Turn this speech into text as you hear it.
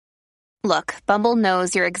Look, Bumble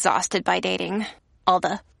knows you're exhausted by dating. All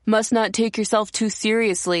the must not take yourself too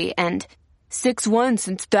seriously and 6'1"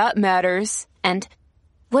 since that matters. And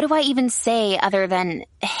what do I even say other than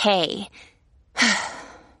hey?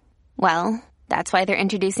 Well, that's why they're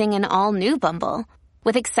introducing an all-new Bumble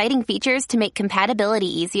with exciting features to make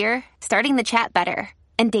compatibility easier, starting the chat better,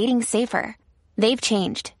 and dating safer. They've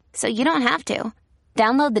changed, so you don't have to.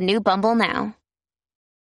 Download the new Bumble now.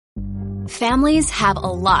 Families have a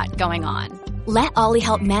lot going on. Let Ollie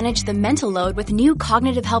help manage the mental load with new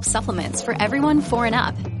cognitive help supplements for everyone 4 and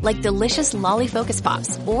up, like delicious Lolly Focus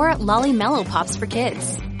Pops or Lolly Mellow Pops for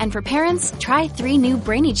kids. And for parents, try 3 new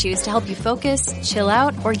Brainy Chews to help you focus, chill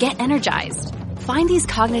out, or get energized. Find these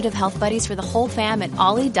cognitive health buddies for the whole fam at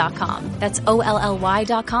ollie.com. That's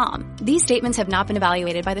OLLY.com. These statements have not been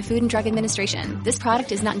evaluated by the Food and Drug Administration. This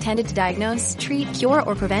product is not intended to diagnose, treat, cure,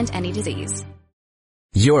 or prevent any disease.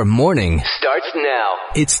 Your morning starts now.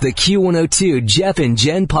 It's the Q102 Jeff and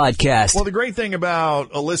Jen podcast. Well, the great thing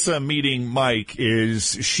about Alyssa meeting Mike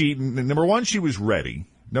is number one, she was ready.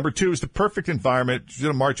 Number two, is the perfect environment. She's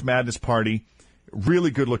at a March Madness party.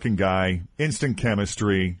 Really good-looking guy. Instant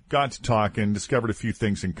chemistry. Got to talking. Discovered a few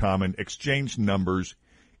things in common. Exchanged numbers.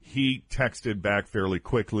 He texted back fairly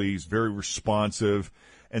quickly. He's very responsive.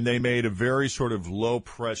 And they made a very sort of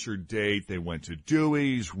low-pressure date. They went to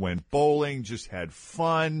Dewey's, went bowling, just had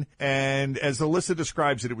fun. And as Alyssa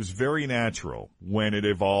describes it, it was very natural when it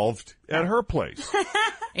evolved at her place.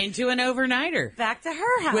 Into an overnighter. Back to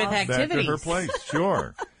her house. With activities. Back to her place,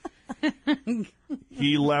 sure.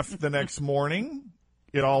 He left the next morning.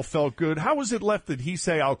 It all felt good. How was it left? Did he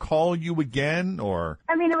say, I'll call you again? Or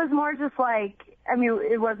I mean, it was more just like,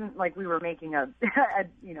 it wasn't like we were making a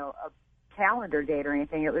calendar date or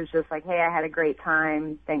anything. It was just like, hey, I had a great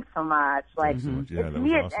time. Thanks so much. Like, Yeah, to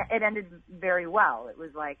me, awesome. it ended very well. It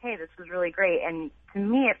was like, hey, this was really great. And to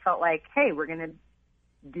me, it felt like, hey, we're going to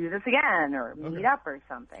do this again or meet up or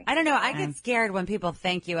something. I don't know. I get scared when people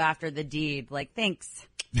thank you after the deed. Like, thanks.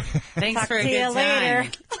 Thanks Talk for a to good you time. later.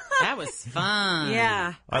 That was fun.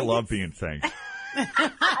 Yeah. I love being thanked.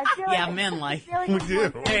 I feel Yeah, like, men like. I feel like We it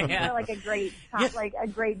was do. more Yeah. like a great time, like a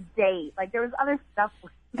great date. Like there was other stuff. I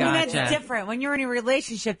mean, Gotcha. that's different. When you're in a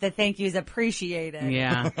relationship, the thank you is appreciated.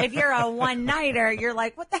 Yeah. If you're a one-nighter, you're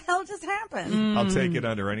like, what the hell just happened? I'll take it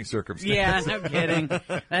under any circumstance. Yeah, no kidding.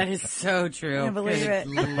 That is so true. Can't believe Good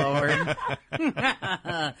Lord.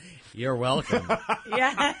 You're welcome.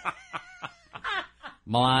 Yeah.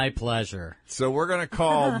 My pleasure. So we're going to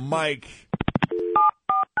call Mike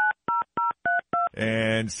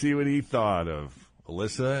and see what he thought of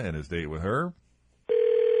Alyssa and his date with her.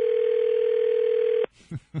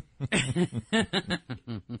 Oh,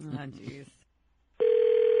 jeez.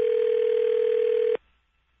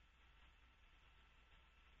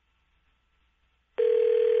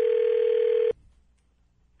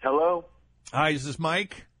 Hello, Hi, is this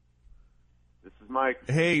Mike? this is Mike.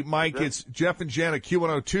 Hey, Mike, it's Jeff and Jen at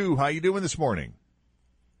Q102. How you doing this morning?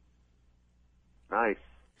 Nice.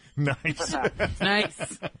 Nice. Nice.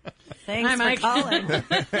 Thanks Hi, for Mike. calling.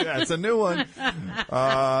 That's a new one.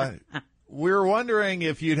 We're wondering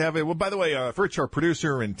if you'd have it. Well, by the way, Fritz, our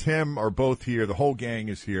producer, and Tim are both here. The whole gang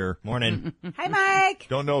is here. Morning. Hi, Mike.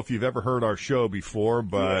 Don't know if you've ever heard our show before,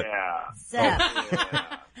 but Yeah.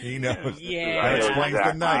 Zeph. he knows. Yeah. That explains the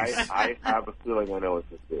Zach, nice. I have a feeling I know what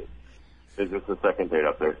this is. Is this the second date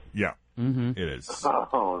up there? Yeah, it is.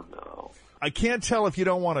 Oh, no. I can't tell if you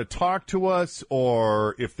don't want to talk to us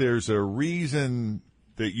or if there's a reason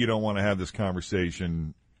that you don't want to have this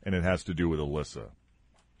conversation, and it has to do with Alyssa.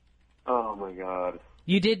 Oh, my God.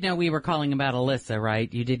 You did know we were calling about Alyssa,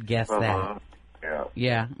 right? You did guess that. Yeah.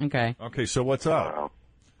 Yeah, okay. Okay, so what's up? Wow.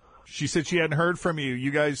 She said she hadn't heard from you. You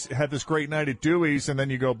guys had this great night at Dewey's, and then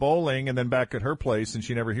you go bowling, and then back at her place, and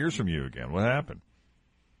she never hears from you again. What happened?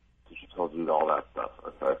 She told you all that stuff.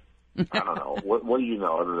 Okay. I don't know. What do you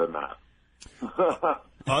know other than that?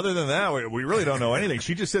 Other than that, we really don't know anything.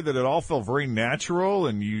 She just said that it all felt very natural,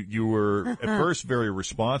 and you were at first very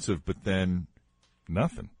responsive, but then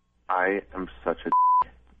nothing. I am such a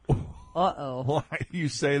Uh-oh. Why do you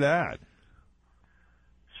say that?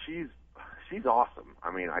 She's awesome.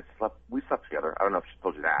 I mean, we slept together. I don't know if she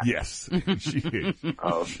told you that. Yes, she is.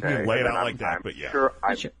 Okay. She didn't lay it And out like that, I'm but yeah. Sure,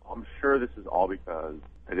 I'm sure this is all because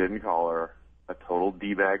I didn't call her. A total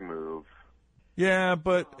D-bag move. Yeah,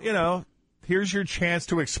 but, here's your chance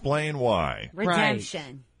to explain why.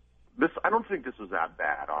 Redemption. I don't think this was that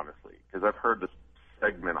bad, honestly, because I've heard this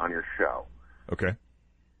segment on your show. Okay.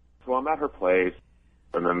 So I'm at her place,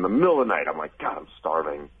 and then in the middle of the night, I'm like, God, I'm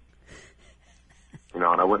starving. And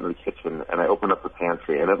I went into the kitchen, and I opened up the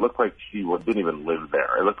pantry, and it looked like she didn't even live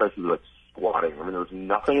there. It looked like she was, squatting. I mean, there was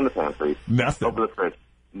nothing in the pantry. Nothing. Over the fridge.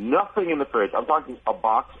 Nothing in the fridge. I'm talking a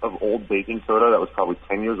box of old baking soda that was probably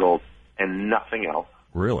 10 years old and nothing else.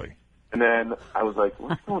 Really? And then I was like,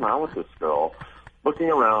 what's going on with this girl? Looking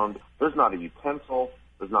around, there's not a utensil.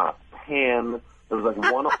 There's not a pan. There was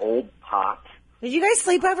like one old pot. Did you guys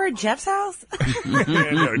sleep over at Jeff's house?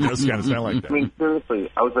 Yeah, no, it does kind of sound like that. I mean, seriously,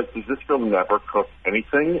 I was like, does this girl never cook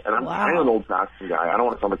anything? And I'm kind of an old-fashioned guy. I don't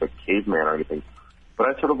want to sound like a caveman or anything. But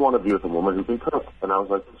I sort of want to be with a woman who can cook. And I was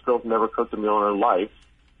like, this girl's never cooked a meal in her life.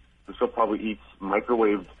 This girl probably eats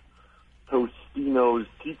microwaved Tostino's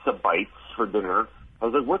pizza bites for dinner. I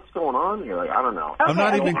was like, what's going on here? Like, I don't know. Okay, I'm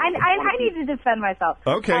not even... I need to defend myself.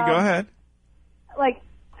 Okay, go ahead. Like,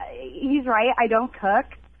 he's right. I don't cook.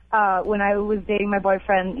 When I was dating my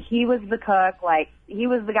boyfriend, he was the cook. Like, he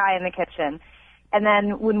was the guy in the kitchen. And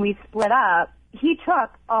then when we split up, he took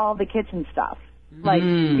all the kitchen stuff. Like,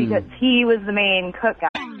 because he was the main cook guy.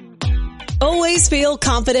 Always feel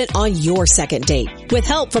confident on your second date. With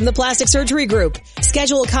help from the Plastic Surgery Group.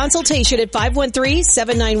 Schedule a consultation at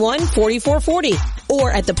 513-791-4440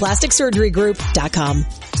 or at theplasticsurgerygroup.com.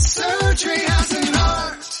 Surgery has an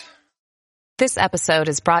art. This episode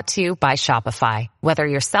is brought to you by Shopify. Whether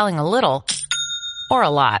you're selling a little or a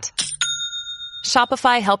lot,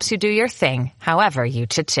 Shopify helps you do your thing, however you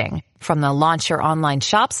cha-ching. From the launch your online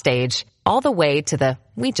shop stage, all the way to the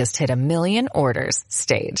we just hit 1 million orders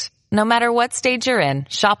stage. No matter what stage you're in,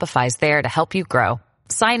 Shopify's there to help you grow.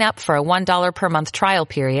 Sign up for a $1 per month trial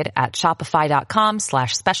period at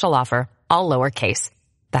shopify.com/special offer, all lowercase.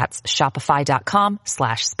 That's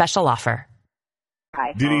shopify.com/special offer.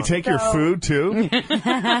 Did he take your food too? No,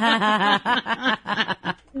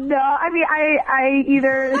 I mean, I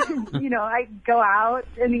either, I go out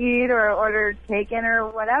and eat or order takein or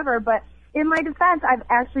whatever, but in my defense, I've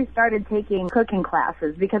actually started taking cooking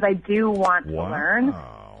classes because I do want to learn.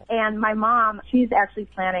 And my mom, she's actually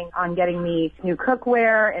planning on getting me new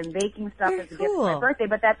cookware and baking stuff as a gift for my birthday,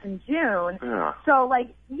 but that's in June. Yeah. So, I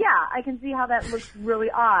can see how that looks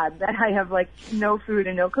really odd that I have, no food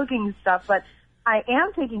and no cooking stuff, but I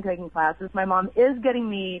am taking cooking classes. My mom is getting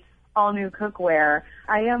me all new cookware.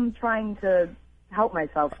 I am trying to help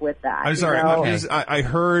myself with that. I'm sorry. I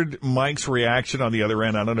heard Mike's reaction on the other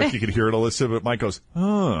end. I don't know if you could hear it, Alyssa, but Mike goes, oh.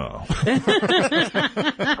 Oh,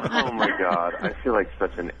 my God. I feel like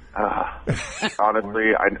such an...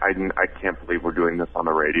 honestly, I can't believe we're doing this on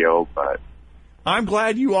the radio, but... I'm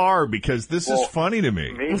glad you are, because this is funny to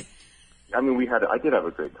me. I mean, I did have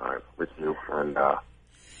a great time with you, and...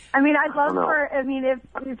 I mean, I'd love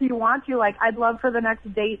if you want to, I'd love for the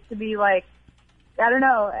next date to be I don't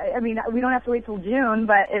know. I mean, we don't have to wait till June,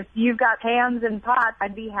 but if you've got pans and pots,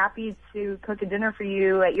 I'd be happy to cook a dinner for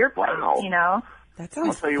you at your place, That sounds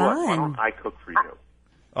I'll tell you fun. what, why don't I cook for you?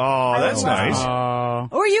 Oh, that's nice.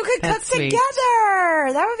 Or you could cook sweet.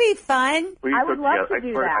 together. That would be fun. I would love to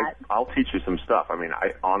do that. I'll teach you some stuff. I mean,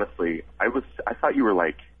 I thought you were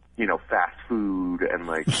fast food and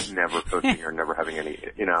never cooking or never having any,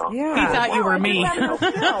 Yeah. He thought you were me. But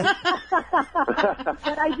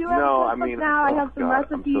I do have now. I have some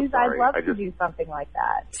recipes. I'd love to do something like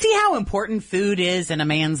that. See how important food is in a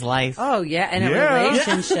man's life. Oh, yeah, in a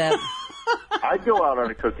relationship. I'd go out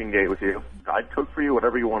on a cooking date with you. I'd cook for you,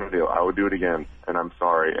 whatever you want to do. I would do it again, and I'm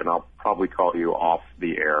sorry, and I'll probably call you off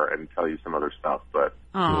the air and tell you some other stuff, but...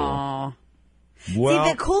 Aww. Well,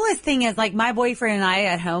 See, the coolest thing is, my boyfriend and I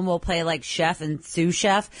at home will play, chef and sous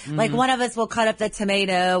chef. One of us will cut up the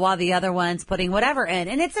tomato while the other one's putting whatever in.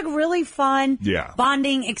 And it's a really fun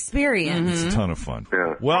bonding experience. It's a ton of fun.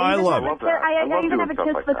 Yeah. Well, I love it. I even have a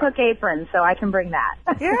Kiss the Cook apron, so I can bring that.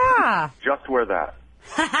 Yeah. Just wear that.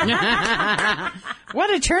 What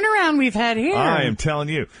a turnaround we've had here. I am telling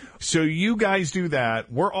you. So you guys do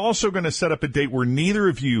that. We're also going to set up a date where neither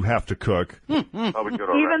of you have to cook. Even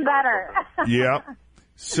better. Yeah.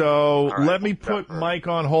 So let me put Mike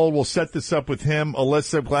on hold. We'll set this up with him.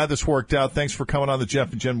 Alyssa, glad this worked out. Thanks for coming on the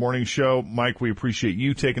Jeff and Jen Morning Show. Mike, we appreciate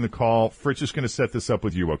you taking the call. Fritz is going to set this up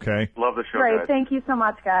with you, okay? Love the show, Great. guys. Thank you so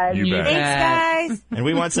much, guys. You bet. Thanks, guys. And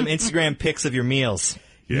we want some Instagram pics of your meals.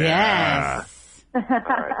 Yeah. Yes.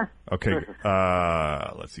 Okay.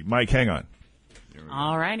 Let's see. Mike, hang on.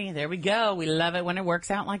 All righty. There we go. We love it when it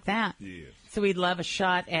works out like that. Yeah. So we'd love a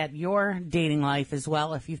shot at your dating life as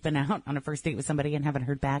well. If you've been out on a first date with somebody and haven't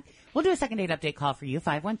heard back, we'll do a second date update call for you,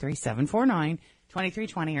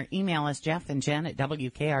 513-749-2320, or email us, Jeff and Jen at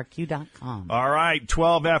WKRQ.com. All right.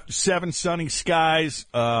 12 after 7, sunny skies,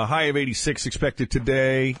 high of 86 expected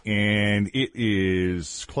today, and it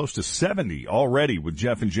is close to 70 already with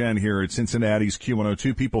Jeff and Jen here at Cincinnati's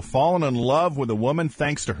Q102. People falling in love with a woman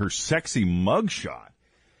thanks to her sexy mugshot.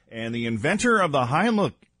 And the inventor of the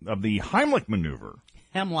Heimlich of the Heimlich maneuver.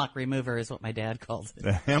 Hemlock remover is what my dad calls it.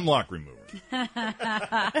 The hemlock remover.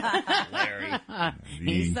 Larry.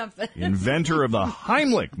 The inventor of the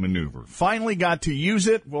Heimlich maneuver finally got to use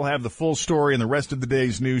it. We'll have the full story and the rest of the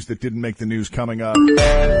day's news that didn't make the news coming up.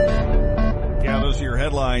 Yeah, those are your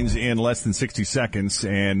headlines in less than 60 seconds.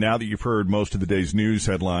 And now that you've heard most of the day's news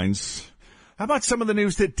headlines, how about some of the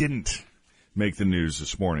news that didn't make the news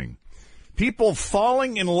this morning? People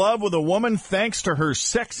falling in love with a woman thanks to her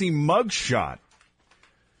sexy mugshot.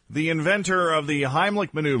 The inventor of the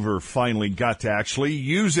Heimlich maneuver finally got to actually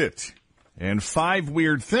use it. And 5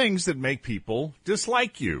 weird things that make people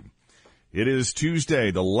dislike you. It is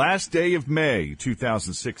Tuesday, the last day of May,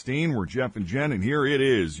 2016. We're Jeff and Jen, and here it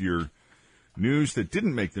is, your news that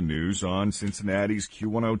didn't make the news on Cincinnati's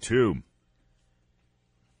Q102.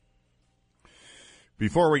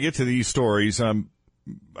 Before we get to these stories,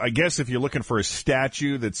 I guess if you're looking for a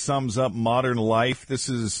statue that sums up modern life, this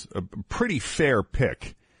is a pretty fair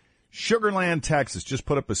pick. Sugar Land, Texas, just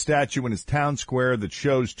put up a statue in its town square that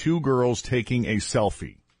shows 2 girls taking a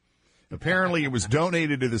selfie. Apparently, it was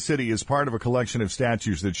donated to the city as part of a collection of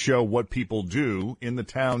statues that show what people do in the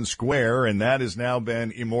town square, and that has now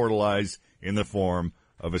been immortalized in the form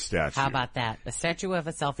of a statue. How about that? A statue of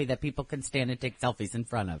a selfie that people can stand and take selfies in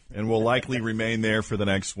front of. And will likely remain there for the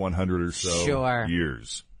next 100 or so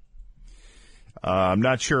years. I'm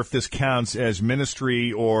not sure if this counts as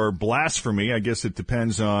ministry or blasphemy. I guess it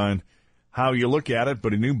depends on how you look at it.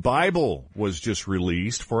 But a new Bible was just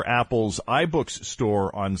released for Apple's iBooks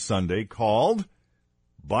store on Sunday called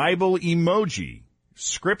Bible Emoji,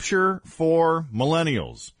 Scripture for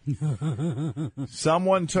Millennials.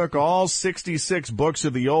 Someone took all 66 books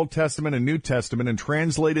of the Old Testament and New Testament and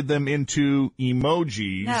translated them into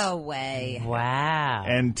emojis. No way. Wow.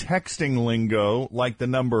 And texting lingo like the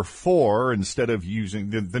number 4 instead of using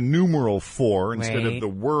the numeral 4 instead of the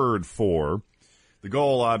word 4. The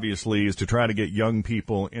goal, obviously, is to try to get young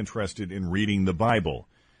people interested in reading the Bible.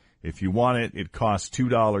 If you want it, it costs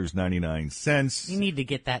 $2.99. You need to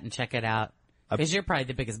get that and check it out. Because you're probably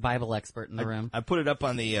the biggest Bible expert in the room. I put it up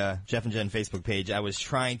on the Jeff and Jen Facebook page. I was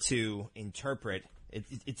trying to interpret.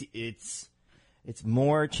 It's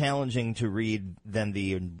more challenging to read than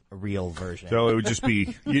the real version. So it would just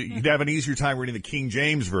be, you'd have an easier time reading the King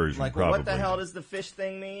James version, like, probably. What the hell does the fish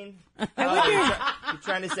thing mean? You're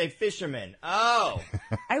trying to say fisherman. Oh.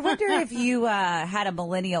 I wonder if you had a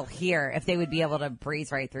millennial here, if they would be able to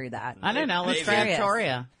breeze right through that. I don't know. Let's try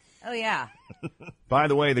Victoria. Oh, yeah. By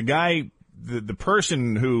the way, the guy... The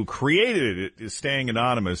person who created it is staying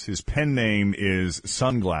anonymous. His pen name is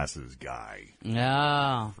Sunglasses Guy.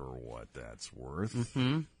 Oh. For what that's worth.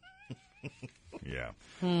 Mm-hmm. Yeah.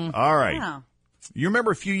 All right. Wow. You remember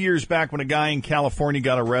a few years back when a guy in California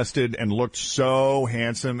got arrested and looked so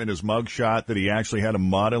handsome in his mugshot that he actually had a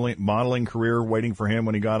modeling career waiting for him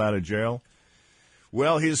when he got out of jail?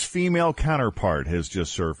 Well, his female counterpart has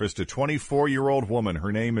just surfaced, a 24-year-old woman.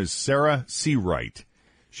 Her name is Sarah Seawright.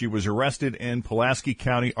 She was arrested in Pulaski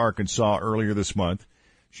County, Arkansas earlier this month.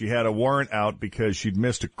 She had a warrant out because she'd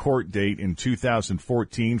missed a court date in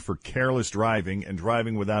 2014 for careless driving and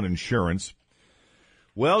driving without insurance.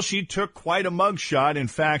 Well, she took quite a mugshot. In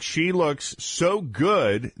fact, she looks so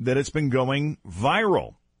good that it's been going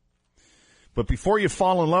viral. But before you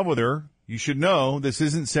fall in love with her, you should know this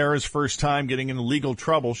isn't Sarah's first time getting into legal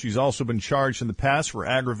trouble. She's also been charged in the past for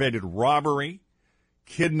aggravated robbery,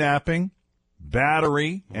 kidnapping,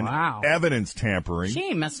 battery, and evidence tampering. She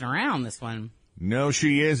ain't messing around, this one. No,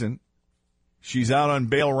 she isn't. She's out on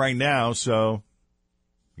bail right now, so,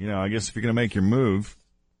 I guess if you're going to make your move.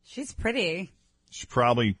 She's pretty. You should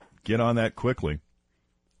probably get on that quickly.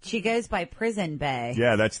 She goes by Prison Bay.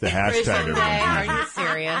 Yeah, that's the hashtag. Prison Bay, are you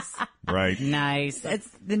serious? Right. Nice. It's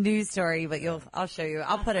the news story, but I'll show you.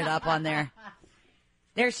 I'll put it up on there.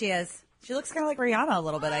 There she is. She looks kind of like Rihanna a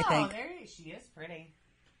little bit, I think. Oh, there she is. Pretty.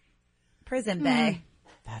 Prison Bay.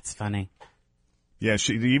 That's funny. Yeah,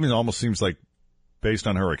 she even almost seems like, based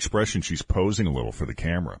on her expression, she's posing a little for the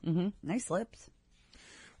camera. Mm-hmm. Nice lips.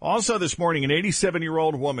 Also this morning, an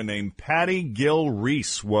 87-year-old woman named Patty Gill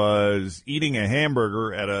Reese was eating a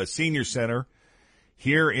hamburger at a senior center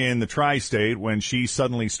here in the tri-state when she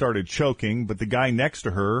suddenly started choking, but the guy next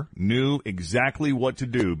to her knew exactly what to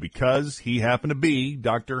do because he happened to be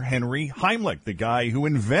Dr. Henry Heimlich, the guy who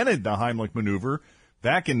invented the Heimlich maneuver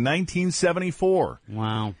back in 1974.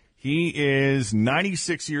 Wow. He is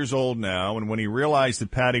 96 years old now, and when he realized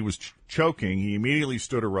that Patty was choking, he immediately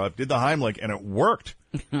stood her up, did the Heimlich, and it worked.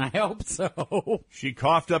 I hope so. She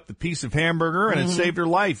coughed up the piece of hamburger, and it saved her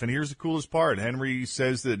life. And here's the coolest part. Henry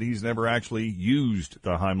says that he's never actually used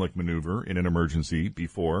the Heimlich maneuver in an emergency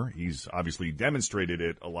before. He's obviously demonstrated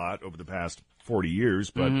it a lot over the past 40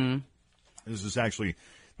 years, but this is actually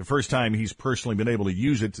the first time he's personally been able to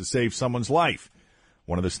use it to save someone's life.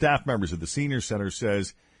 One of the staff members at the senior center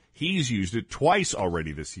says he's used it twice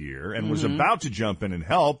already this year and was about to jump in and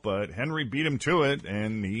help, but Henry beat him to it,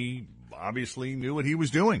 and he obviously knew what he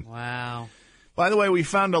was doing. Wow. By the way, we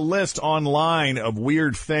found a list online of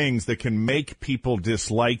weird things that can make people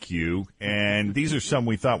dislike you, and these are some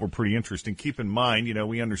we thought were pretty interesting. Keep in mind,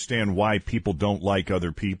 we understand why people don't like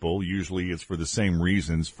other people. Usually it's for the same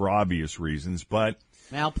reasons, for obvious reasons, but...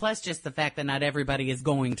 Well, plus just the fact that not everybody is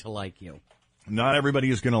going to like you. Not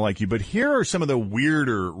everybody is going to like you, but here are some of the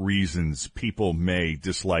weirder reasons people may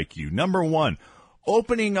dislike you. Number one,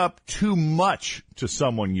 opening up too much to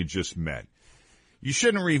someone you just met. You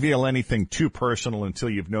shouldn't reveal anything too personal until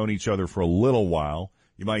you've known each other for a little while.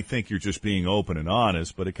 You might think you're just being open and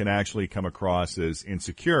honest, but it can actually come across as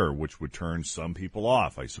insecure, which would turn some people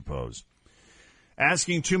off, I suppose.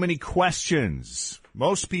 Asking too many questions.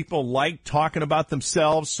 Most people like talking about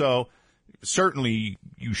themselves, so certainly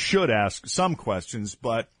you should ask some questions,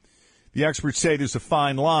 but the experts say there's a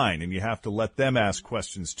fine line, and you have to let them ask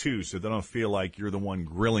questions too, so they don't feel like you're the one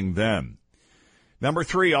grilling them. Number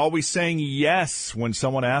three, always saying yes when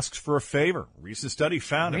someone asks for a favor. Recent study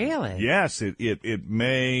found it. Really? Yes,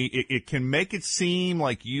 it can make it seem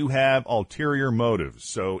like you have ulterior motives.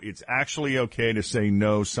 So it's actually okay to say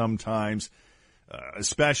no sometimes,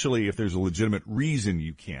 especially if there's a legitimate reason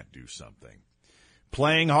you can't do something.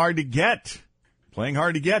 Playing hard to get.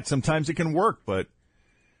 Sometimes it can work, but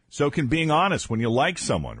so can being honest when you like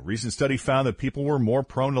someone. A recent study found that people were more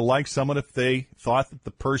prone to like someone if they thought that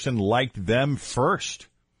the person liked them first.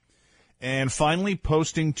 And finally,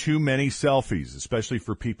 posting too many selfies, especially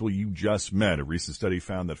for people you just met. A recent study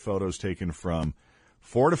found that photos taken from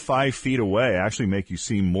 4 to 5 feet away actually make you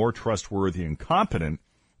seem more trustworthy and competent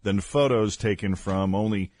than photos taken from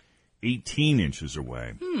only 18 inches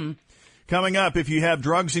away. Coming up, if you have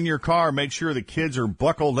drugs in your car, make sure the kids are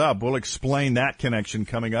buckled up. We'll explain that connection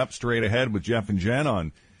coming up straight ahead with Jeff and Jen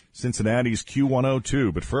on Cincinnati's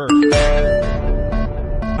Q102. But first...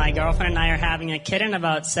 My girlfriend and I are having a kid in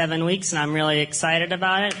about 7 weeks, and I'm really excited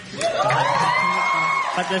about it.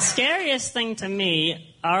 But the scariest thing to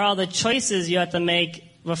me are all the choices you have to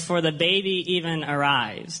make before the baby even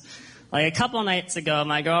arrives. Like a couple nights ago,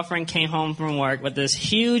 my girlfriend came home from work with this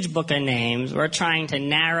huge book of names. We're trying to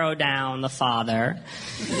narrow down the father.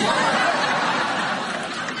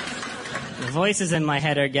 The voices in my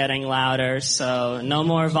head are getting louder, so no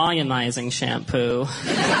more volumizing shampoo.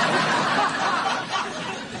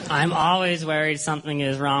 I'm always worried something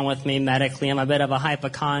is wrong with me medically. I'm a bit of a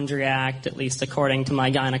hypochondriac, at least according to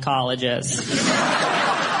my gynecologist.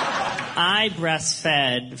 I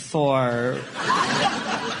breastfed for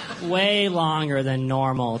way longer than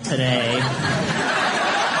normal today.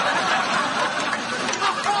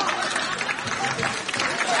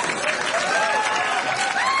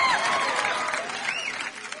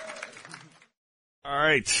 All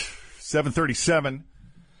right, 7:37.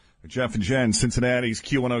 Jeff and Jen, Cincinnati's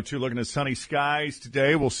Q102. Looking at sunny skies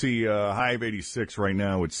today. We'll see a high of 86 right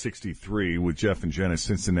now at 63 with Jeff and Jen at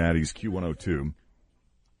Cincinnati's Q102.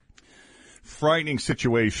 Frightening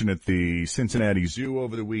situation at the Cincinnati Zoo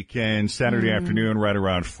over the weekend. Saturday afternoon, right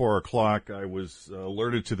around 4 o'clock, I was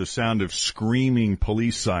alerted to the sound of screaming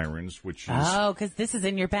police sirens, which is... Oh, because this is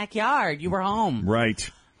in your backyard. You were home. Right.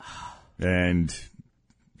 And,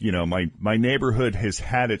 my neighborhood has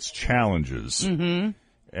had its challenges.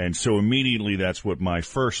 And so immediately that's what my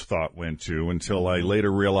first thought went to until I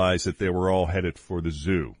later realized that they were all headed for the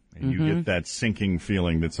zoo. And you get that sinking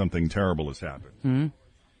feeling that something terrible has happened.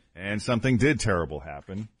 And something did terrible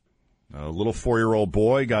happen. A little 4-year-old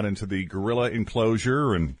boy got into the gorilla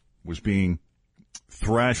enclosure and was being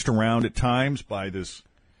thrashed around at times by this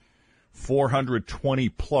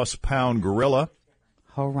 420-plus pound gorilla.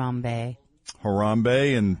 Harambe.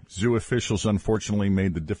 And zoo officials unfortunately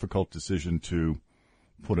made the difficult decision to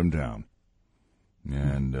put him down.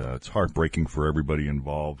 And it's heartbreaking for everybody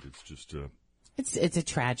involved. It's just it's a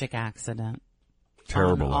tragic accident.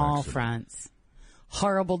 Terrible on all accident. fronts.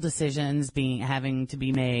 Horrible decisions having to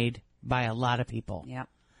be made by a lot of people. Yep.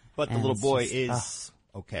 But the little boy is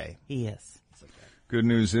okay. He is. Okay. Good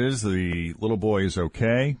news is the little boy is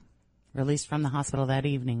okay. Released from the hospital that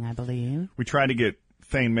evening, I believe. We tried to get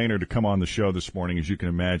Thane Maynard to come on the show this morning. As you can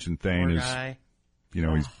imagine, Thane Poor is, guy.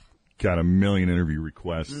 he's got a million interview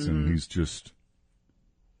requests, and he's just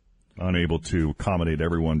unable to accommodate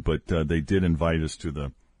everyone. But they did invite us to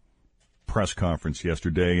the press conference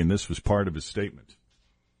yesterday, and this was part of his statement.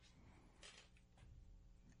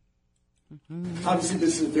 Obviously,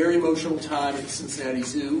 this is a very emotional time at Cincinnati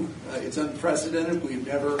Zoo. It's unprecedented. We've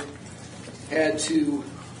never had to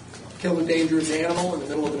kill a dangerous animal in the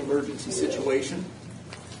middle of an emergency situation.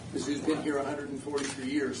 The zoo's been here 143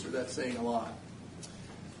 years, so that's saying a lot.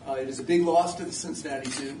 It is a big loss to the Cincinnati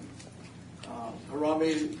Zoo.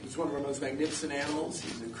 Harambe is one of our most magnificent animals.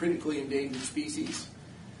 He's a critically endangered species.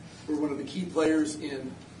 We're one of the key players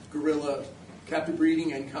in gorilla captive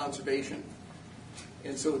breeding and conservation.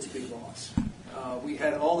 And so it's a big loss. We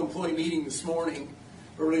had an all-employee meeting this morning,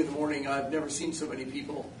 early in the morning. I've never seen so many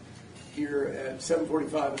people here at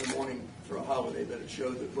 7:45 in the morning for a holiday, but it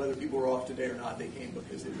showed that whether people were off today or not, they came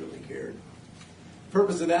because they really cared. The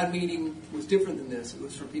purpose of that meeting was different than this. It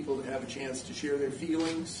was for people to have a chance to share their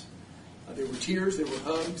feelings. There were tears, there were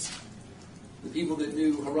hugs. The people that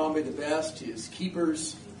knew Harambe the best, his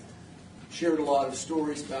keepers, shared a lot of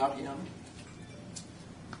stories about him.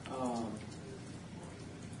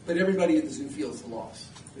 But everybody at the zoo feels the loss.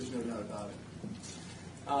 There's no doubt about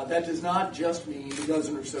it. That does not just mean the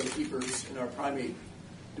dozen or so keepers in our primate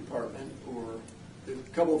department or the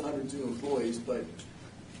couple of hundred zoo employees, but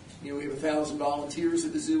we have 1,000 volunteers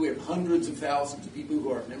at the zoo. We have hundreds of thousands of people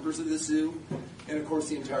who are members of the zoo, and of course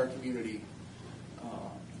the entire community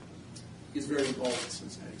is very involved in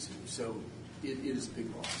Cincinnati Zoo. So it is a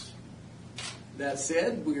big loss. That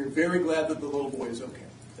said, we are very glad that the little boy is okay.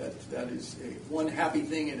 That is one happy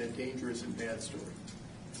thing in a dangerous and bad story.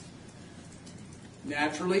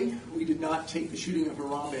 Naturally, we did not take the shooting of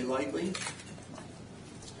Harambe lightly,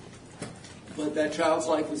 but that child's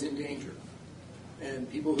life was in danger. And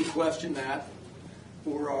people who question that,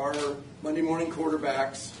 or are Monday morning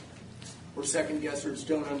quarterbacks or second guessers,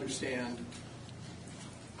 don't understand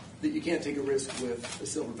that you can't take a risk with a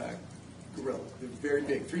silverback gorilla. They're very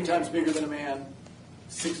big, 3 times bigger than a man,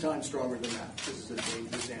 6 times stronger than that. This is a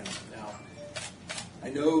dangerous animal. Now, I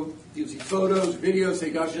know you see photos, videos,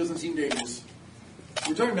 say, gosh, it doesn't seem dangerous.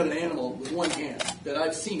 We're talking about an animal with one hand that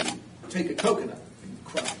I've seen take a coconut and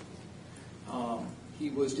crush it. He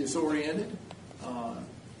was disoriented.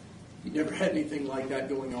 He never had anything like that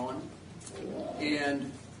going on.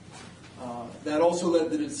 And that also led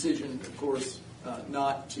to the decision, of course,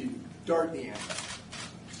 not to dart the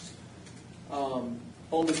animal.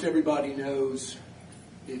 Almost everybody knows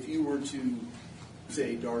if you were to,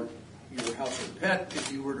 say, dart your household pet,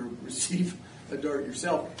 if you were to receive a dart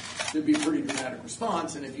yourself, there'd be a pretty dramatic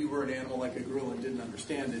response. And if you were an animal like a gorilla and didn't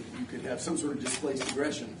understand it, you could have some sort of displaced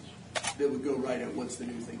aggression that would go right at what's the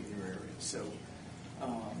new thing in your area. So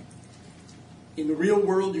in the real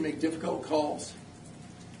world, you make difficult calls,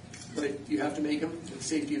 but you have to make them. The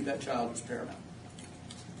safety of that child is paramount.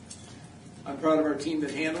 I'm proud of our team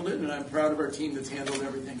that handled it, and I'm proud of our team that's handled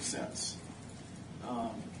everything since.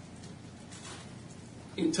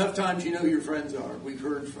 In tough times, you know who your friends are. We've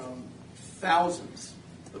heard from thousands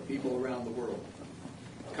of people around the world,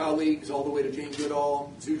 colleagues all the way to Jane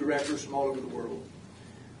Goodall, zoo directors from all over the world,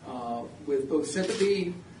 with both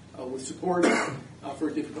sympathy, with support for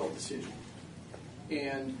a difficult decision.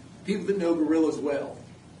 And people that know gorillas well,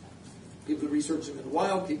 people that research them in the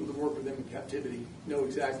wild, people that work with them in captivity, know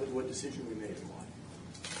exactly what decision we made and why.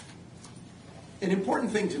 An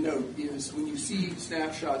important thing to note is when you see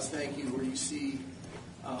snapshots, thank you, where you see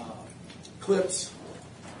clips,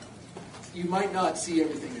 you might not see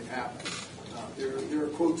everything that happened. There are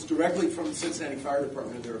quotes directly from the Cincinnati Fire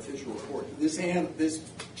Department in their official report. This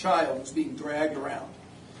child was being dragged around.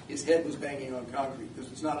 His head was banging on concrete. This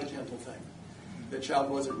was not a gentle thing. That child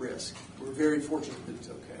was at risk. We're very fortunate that it's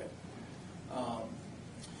okay.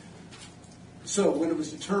 So when it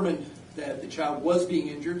was determined that the child was being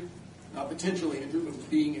injured, not potentially injured, but was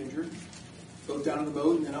being injured, both down in the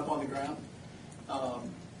moat and then up on the ground,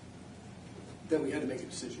 then we had to make a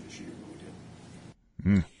decision to shoot him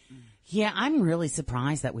when we did. Yeah, I'm really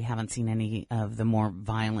surprised that we haven't seen any of the more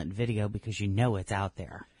violent video because you know it's out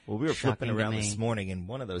there. Well, we were flipping around this morning, and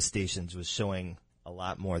one of those stations was showing a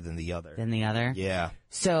lot more than the other. Than the other? Yeah.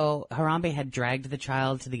 So Harambe had dragged the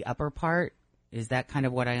child to the upper part. Is that kind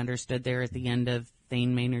of what I understood there at the end of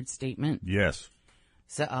Thane Maynard's statement? Yes.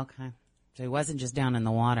 So, okay. So he wasn't just down in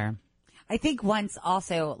the water. I think once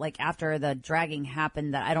also, like after the dragging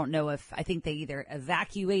happened, that I don't know if, I think they either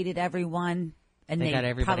evacuated everyone and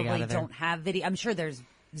they probably don't have video. I'm sure there's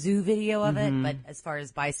zoo video of it, but as far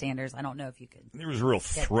as bystanders, I don't know if you could. There was a real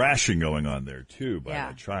thrashing going on there, too, by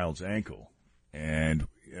the child's ankle. And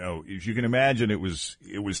as you can imagine, it was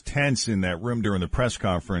tense in that room during the press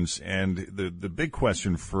conference, and the big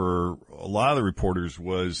question for a lot of the reporters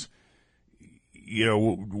was,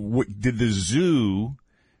 did the zoo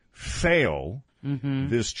fail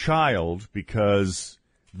this child because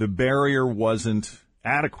the barrier wasn't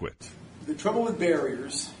adequate? The trouble with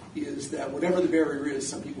barriers is that whatever the barrier is,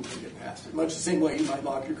 some people can get past it. Much the same way you might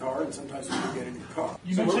lock your car, and sometimes you can get in your car.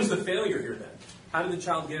 You mentioned the failure here then. How did the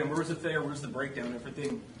child get in? Where was the failure? Where was the breakdown?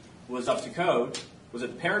 Everything was up to code. Was it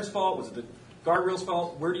the parents' fault? Was it the guardrail's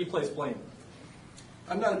fault? Where do you place blame?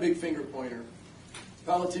 I'm not a big finger pointer.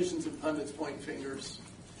 Politicians and pundits point fingers.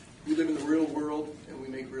 We live in the real world, and we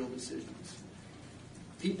make real decisions.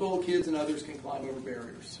 People, kids, and others can climb over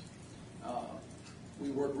barriers. We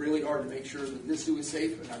work really hard to make sure that this zoo is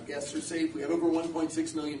safe and our guests are safe. We have over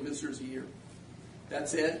 1.6 million visitors a year. That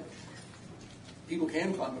said, people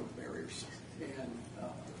can climb over barriers, and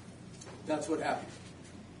that's what happened.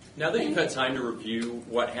 Now that you've had time to review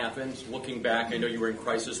what happened, looking back, I know you were in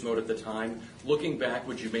crisis mode at the time. Looking back,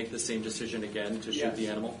 would you make the same decision again to shoot the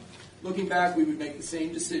animal? Looking back, we would make the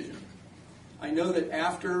same decision. I know that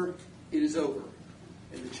after it is over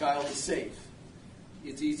and the child is safe,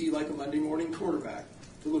 it's easy, like a Monday morning quarterback,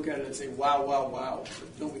 to look at it and say, wow, wow, wow,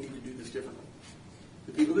 don't we need to do this differently?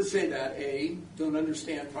 The people that say that, A, don't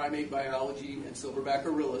understand primate biology and silverback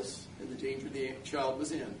gorillas and the danger the child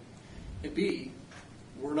was in, and B,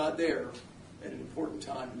 we're not there at an important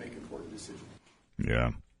time to make important decisions.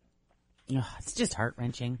 Yeah. It's just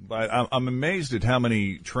heart-wrenching. But I'm amazed at how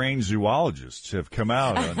many trained zoologists have come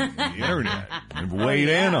out on the internet and weighed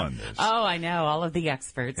in on this. Oh, I know. All of the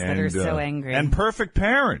experts that are so angry. And perfect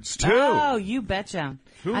parents, too. Oh, you betcha.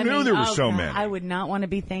 Who knew there were so many? I would not want to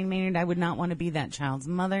be Thane Maynard. I would not want to be that child's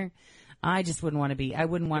mother. I just wouldn't want to be. I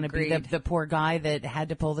wouldn't want to be the poor guy that had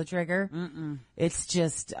to pull the trigger. It's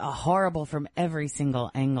just horrible from every single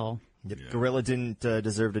angle. The gorilla didn't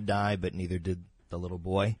deserve to die, but neither did the little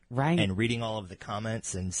boy. Right. And reading all of the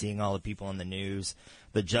comments and seeing all the people on the news,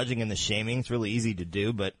 the judging and the shaming is really easy to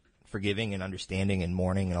do, but forgiving and understanding and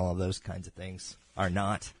mourning and all of those kinds of things are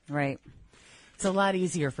not. Right. It's a lot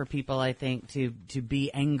easier for people, I think, to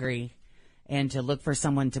be angry and to look for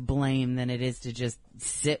someone to blame than it is to just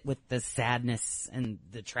sit with the sadness and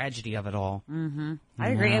the tragedy of it all. Mm-hmm. I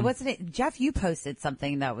agree. Wasn't it, Jeff, you posted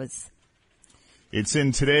something that was... It's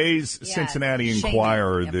in today's Cincinnati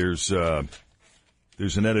Enquirer. Yep.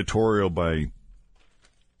 There's an editorial by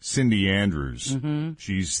Cindy Andrews.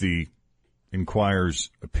 She's the Enquirer's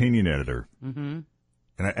opinion editor. And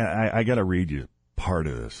I got to read you part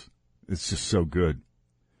of this. It's just so good.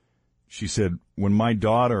 She said, when my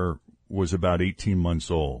daughter was about 18 months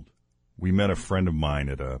old, we met a friend of mine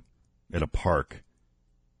at a park,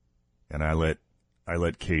 and I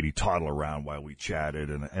let Katie toddle around while we chatted,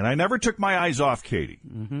 and I never took my eyes off Katie.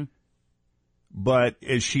 But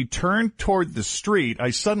as she turned toward the street,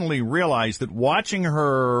 I suddenly realized that watching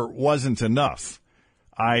her wasn't enough.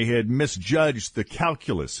 I had misjudged the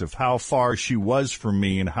calculus of how far she was from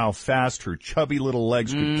me and how fast her chubby little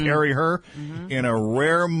legs could carry her in a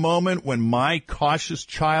rare moment when my cautious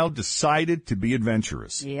child decided to be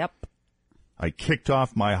adventurous. Yep. I kicked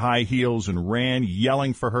off my high heels and ran,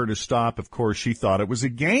 yelling for her to stop. Of course, she thought it was a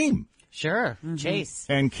game. Sure. Chase.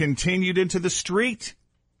 And continued into the street.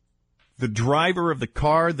 The driver of the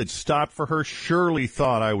car that stopped for her surely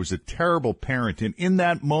thought I was a terrible parent, and in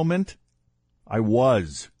that moment, I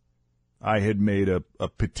was. I had made a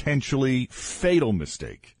potentially fatal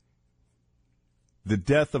mistake. The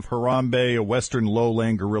death of Harambe, a western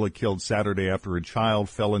lowland gorilla killed Saturday after a child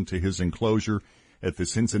fell into his enclosure at the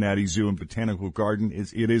Cincinnati Zoo and Botanical Garden,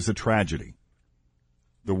 it is a tragedy.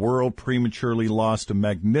 The world prematurely lost a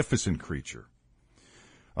magnificent creature,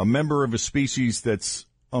 a member of a species that's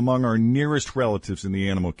among our nearest relatives in the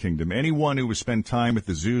animal kingdom. Anyone who has spent time at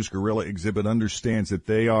the zoo's gorilla exhibit understands that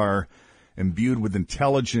they are imbued with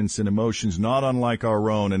intelligence and emotions not unlike our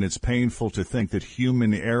own, and it's painful to think that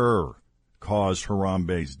human error caused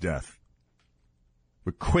Harambe's death.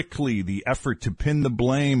 But quickly, the effort to pin the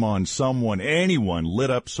blame on someone, anyone, lit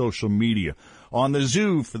up social media. On the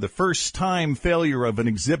zoo, for the first time, failure of an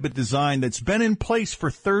exhibit design that's been in place for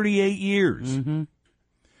 38 years.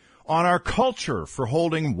 On our culture for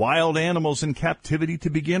holding wild animals in captivity to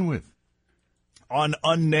begin with. On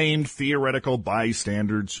unnamed theoretical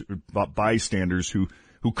bystanders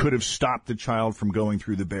who could have stopped the child from going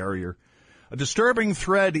through the barrier. A disturbing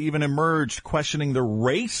thread even emerged questioning the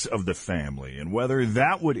race of the family and whether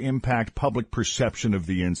that would impact public perception of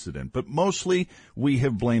the incident. But mostly, we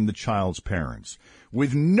have blamed the child's parents,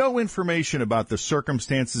 with no information about the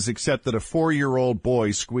circumstances except that a 4-year-old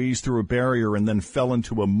boy squeezed through a barrier and then fell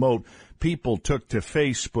into a moat. People took to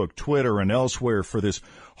Facebook, Twitter, and elsewhere for this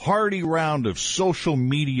hearty round of social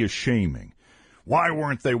media shaming. Why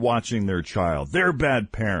weren't they watching their child? They're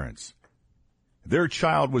bad parents. Their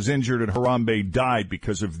child was injured and Harambe died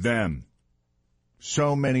because of them.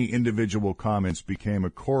 So many individual comments became a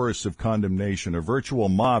chorus of condemnation, a virtual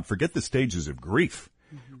mob. Forget the stages of grief.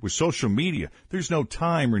 With social media, there's no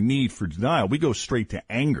time or need for denial. We go straight to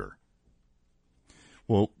anger.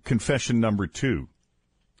 Well, confession number 2.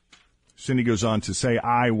 Cindy goes on to say,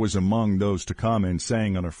 I was among those to comment,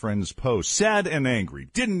 saying on a friend's post, sad and angry,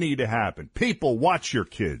 didn't need to happen. People, watch your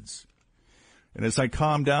kids. And as I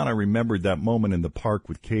calmed down, I remembered that moment in the park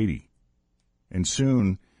with Katie. And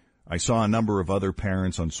soon, I saw a number of other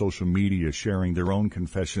parents on social media sharing their own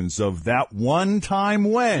confessions of that one time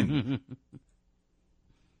when.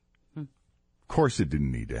 Of course it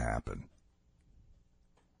didn't need to happen.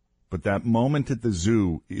 But that moment at the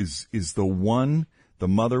zoo is the one the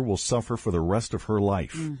mother will suffer for the rest of her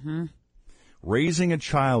life. Mm-hmm. Raising a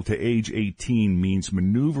child to age 18 means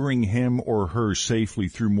maneuvering him or her safely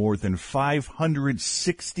through more than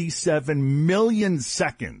 567 million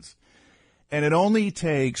seconds. And it only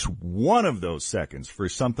takes one of those seconds for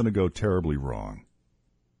something to go terribly wrong.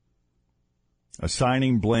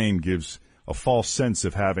 Assigning blame gives a false sense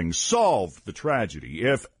of having solved the tragedy.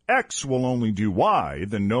 If X will only do Y,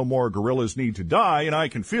 then no more gorillas need to die and I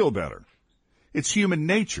can feel better. It's human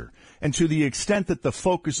nature, and to the extent that the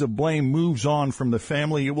focus of blame moves on from the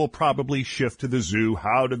family, it will probably shift to the zoo.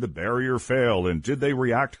 How did the barrier fail, and did they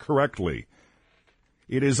react correctly?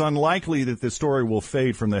 It is unlikely that the story will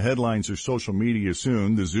fade from the headlines or social media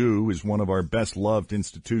soon. The zoo is one of our best-loved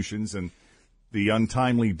institutions, and the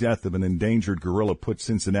untimely death of an endangered gorilla put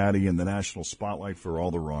Cincinnati in the national spotlight for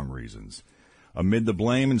all the wrong reasons. Amid the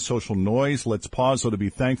blame and social noise, let's pause, though, to be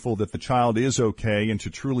thankful that the child is okay and to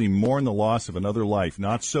truly mourn the loss of another life,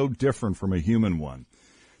 not so different from a human one.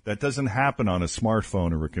 That doesn't happen on a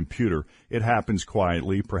smartphone or a computer. It happens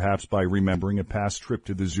quietly, perhaps by remembering a past trip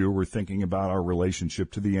to the zoo or thinking about our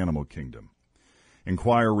relationship to the animal kingdom.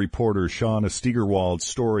 Enquirer reporter Shauna Steigerwald's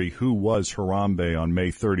story, Who Was Harambe, on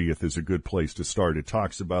May 30th is a good place to start. It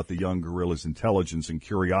talks about the young gorilla's intelligence and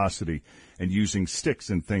curiosity and using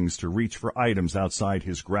sticks and things to reach for items outside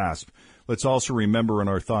his grasp. Let's also remember in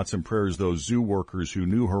our thoughts and prayers those zoo workers who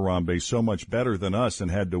knew Harambe so much better than us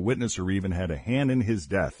and had to witness or even had a hand in his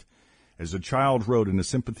death. As a child wrote in a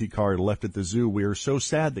sympathy card left at the zoo, we are so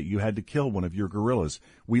sad that you had to kill one of your gorillas.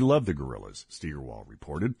 We love the gorillas, Steigerwald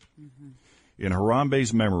reported. Mm-hmm. In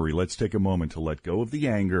Harambe's memory, let's take a moment to let go of the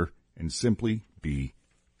anger and simply be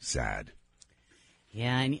sad.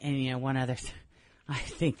 Yeah, and you know, one other I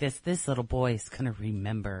think this little boy is going to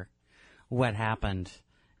remember what happened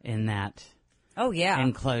in that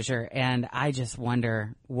enclosure, and I just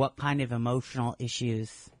wonder what kind of emotional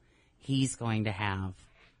issues he's going to have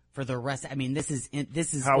for the rest. I mean, this is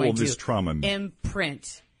how going will this to trauma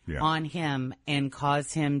imprint on him and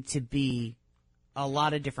cause him to be a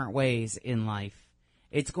lot of different ways in life.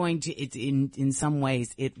 It's going to, in some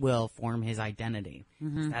ways, it will form his identity.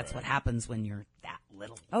 Mm-hmm. That's what happens when you're that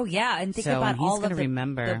little. Oh, yeah. And think about all of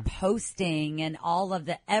the posting and all of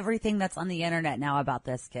everything that's on the internet now about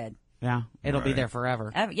this kid. Yeah. It'll be there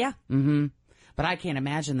forever. Yeah. Mm-hmm. But I can't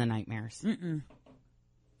imagine the nightmares. Mm-mm.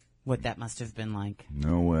 What that must have been like.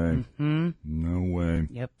 No way. Mm-hmm. No way.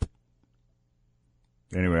 Yep.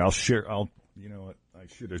 Anyway, you know what? I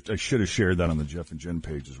should have shared that on the Jeff and Jen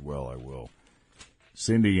page as well. I will.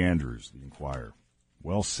 Cindy Andrews, the Enquirer.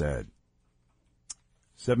 Well said.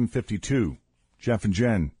 7:52. Jeff and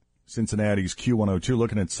Jen, Cincinnati's Q102.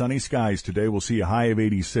 Looking at sunny skies today. We'll see a high of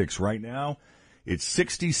 86. Right now, it's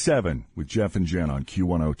 67 with Jeff and Jen on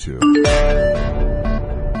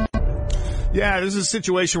Q102. Yeah, this is a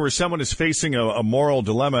situation where someone is facing a moral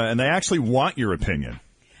dilemma, and they actually want your opinion.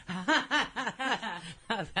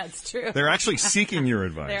 That's true. They're actually seeking your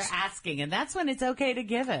advice. They're asking, and that's when it's okay to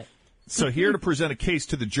give it. So here to present a case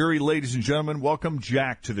to the jury, ladies and gentlemen, welcome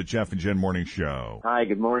Jack to the Jeff and Jen Morning Show. Hi,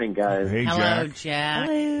 good morning, guys. Hey, Hello, Jack. Jack.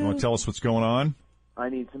 Hello. You want to tell us what's going on? I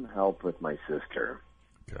need some help with my sister.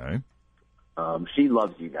 Okay. She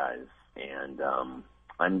loves you guys, and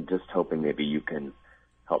I'm just hoping maybe you can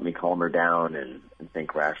help me calm her down and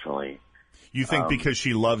think rationally. You think because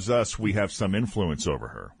she loves us, we have some influence over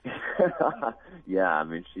her? Yeah, I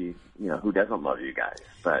mean, who doesn't love you guys?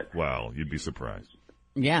 But well, you'd be surprised.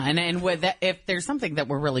 Yeah, and with that, if there's something that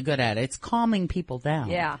we're really good at, it's calming people down.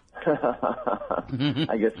 Yeah.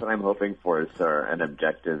 I guess what I'm hoping for is an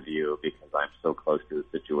objective view because I'm so close to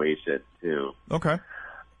the situation too. Okay.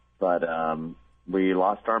 But we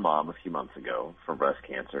lost our mom a few months ago from breast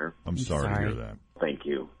cancer. I'm sorry to hear that. Thank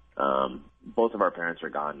you. Both of our parents are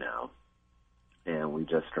gone now, and we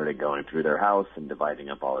just started going through their house and dividing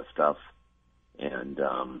up all this stuff. And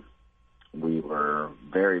we were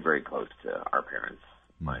very, very close to our parents,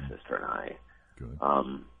 my sister and I. Good.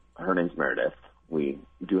 Her name's Meredith. We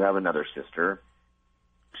do have another sister.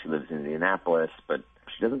 She lives in Indianapolis, but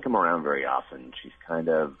she doesn't come around very often. She's kind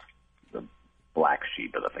of the black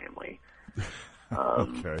sheep of the family.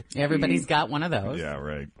 Okay. Everybody's got one of those. Yeah,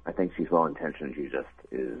 right. I think she's well-intentioned. She just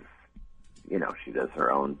is, she does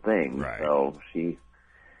her own thing. Right. So she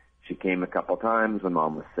came a couple times when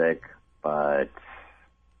Mom was sick, but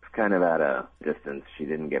kind of at a distance. She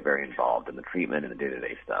didn't get very involved in the treatment and the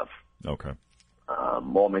day-to-day stuff. Okay.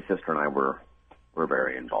 Well, my sister and I were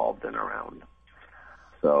very involved and around.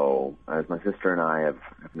 So as my sister and I have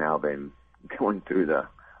now been going through the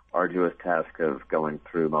arduous task of going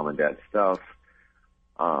through Mom and Dad's stuff,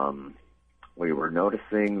 we were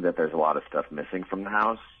noticing that there's a lot of stuff missing from the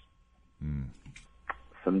house.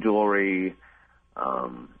 Some jewelry,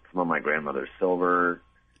 some of my grandmother's silver.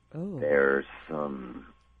 Ooh. There's some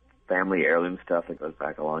family heirloom stuff that goes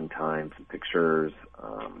back a long time, some pictures,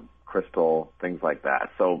 crystal, things like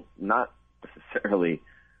that. So not necessarily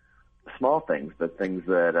small things, but things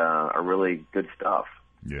that are really good stuff.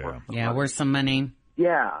 Yeah. Yeah, worth some money.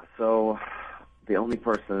 Yeah, so the only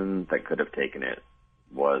person that could have taken it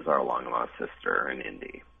was our long-lost sister in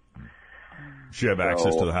Indy. She have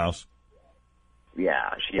access to the house?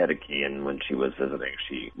 Yeah, she had a key, and when she was visiting,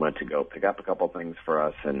 she went to go pick up a couple things for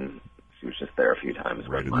us, and she was just there a few times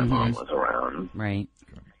when my mom was around. Right.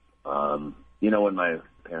 When my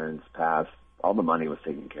parents passed, all the money was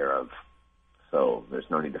taken care of, so there's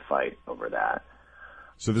no need to fight over that.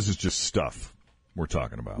 So this is just stuff we're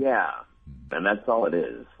talking about. Yeah, and that's all it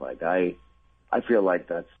is. Like, I feel like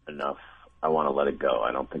that's enough. I want to let it go.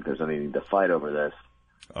 I don't think there's any need to fight over this.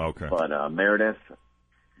 Okay. But Meredith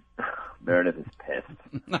is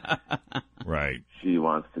pissed. Right. She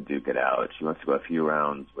wants to duke it out. She wants to go a few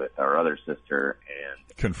rounds with our other sister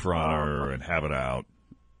and confront her and have it out.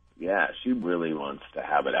 Yeah, she really wants to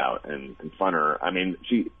have it out and confront her. I mean,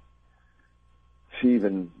 she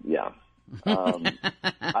even, yeah.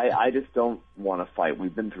 I just don't want to fight.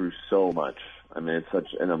 We've been through so much. I mean, it's such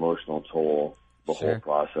an emotional toll, the whole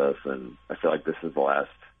process, and I feel like this is the last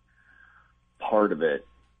part of it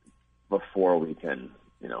before we can,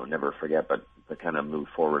 never forget, but to kind of move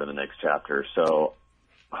forward in the next chapter. So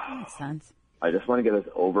that makes sense. I just want to get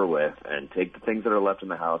this over with and take the things that are left in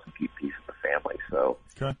the house and keep peace with the family. So,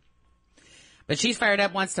 okay. But she's fired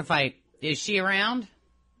up, wants to fight. Is she around?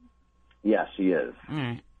 Yeah, she is. All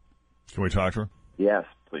right. Can we talk to her? Yes,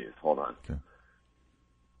 please. Hold on.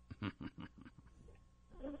 Okay.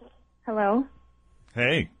 Hello.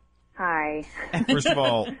 Hey. Hi. First of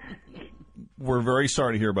all, we're very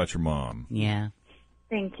sorry to hear about your mom. Yeah.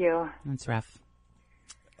 Thank you. That's rough.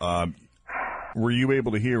 Were you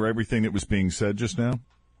able to hear everything that was being said just now?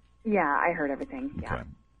 Yeah, I heard everything. Yeah. Okay.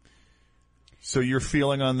 So your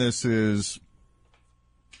feeling on this is?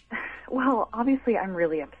 Well, obviously I'm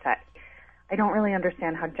really upset. I don't really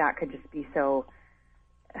understand how Jack could just be so,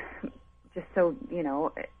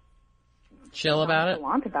 chill about it?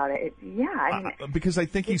 Nonchalant about it. Yeah, I mean, because I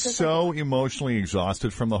think he's so emotionally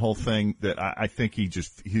exhausted from the whole thing that I think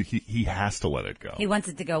he has to let it go. He wants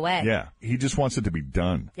it to go away. Yeah, he just wants it to be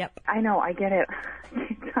done. Yep. I know, I get it.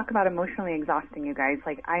 Talk about emotionally exhausting, you guys.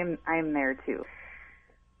 Like, I'm there too.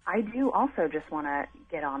 I do also just want to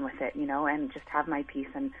get on with it, and just have my peace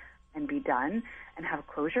and be done and have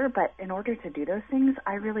closure. But in order to do those things,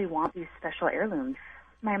 I really want these special heirlooms.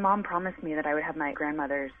 My mom promised me that I would have my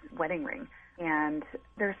grandmother's wedding ring. And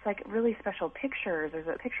there's really special pictures. There's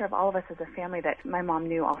a picture of all of us as a family that my mom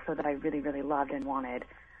knew also that I really, really loved and wanted.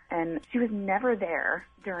 And she was never there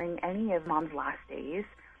during any of Mom's last days.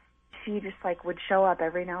 She just would show up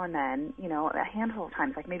every now and then, a handful of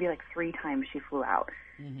times, maybe 3 times she flew out.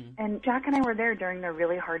 Mm-hmm. And Jack and I were there during the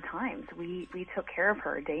really hard times. We took care of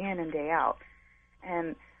her day in and day out.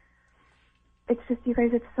 And it's just, you guys,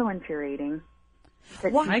 it's so infuriating.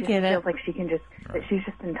 That I get it. Feels like she can that she's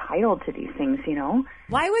just entitled to these things,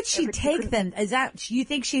 Why would she take them? Is that, you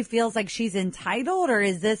think she feels like she's entitled, or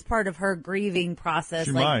is this part of her grieving process?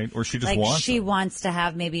 She might, or she just wants she wants to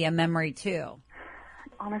have maybe a memory too.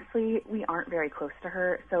 Honestly, we aren't very close to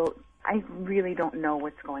her, so I really don't know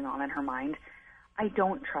what's going on in her mind. I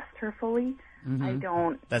don't trust her fully. I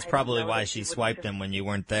don't. That's probably why she swiped him when you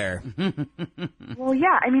weren't there. Well,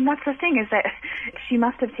 yeah. I mean, that's the thing is that she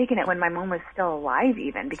must have taken it when my mom was still alive,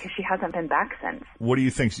 even because she hasn't been back since. What do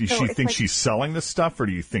you think? Does she think like, she's selling this stuff, or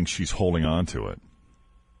do you think she's holding on to it?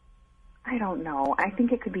 I don't know. I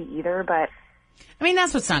think it could be either, but. I mean,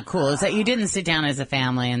 that's what's not cool, is that you didn't sit down as a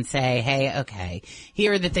family and say, hey, okay,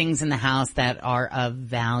 here are the things in the house that are of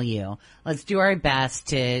value. Let's do our best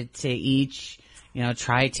to each,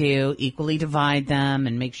 try to equally divide them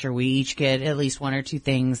and make sure we each get at least one or two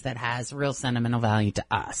things that has real sentimental value to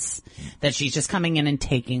us. That she's just coming in and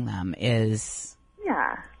taking them is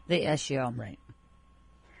the issue. Right.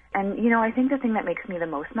 And, I think the thing that makes me the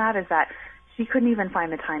most mad is that she couldn't even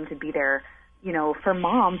find the time to be there, for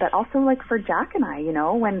Mom, but also like for Jack and I,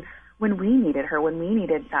 when we needed her, when we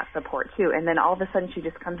needed that support too. And then all of a sudden she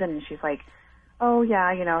just comes in and she's like, oh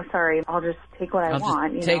yeah, sorry, I'll just take what I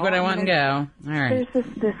want. Take what I want and go. All right. There's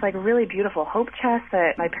this like really beautiful hope chest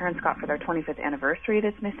that my parents got for their 25th anniversary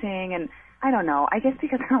that's missing. And I don't know, I guess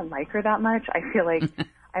because I don't like her that much, I feel like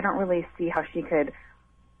I don't really see how she could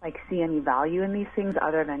like see any value in these things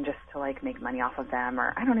other than just to like make money off of them,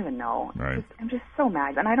 or I don't even know. Right. I'm just so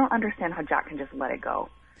mad, and I don't understand how Jack can just let it go.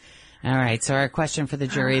 All right. So our question for the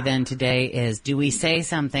jury then today is, do we say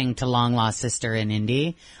something to long lost sister in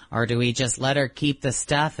Indy, or do we just let her keep the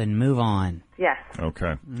stuff and move on? Yes. Okay.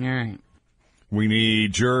 All right. We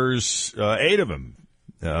need jurors, 8 of them.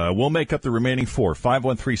 We'll make up the remaining 4.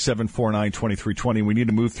 513-749-2320. We need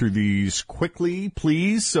to move through these quickly,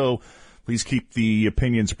 please. So please keep the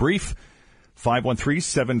opinions brief.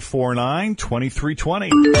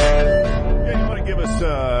 513-749-2320. Yeah, you want to give us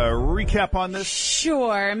a recap on this?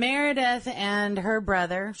 Sure. Meredith and her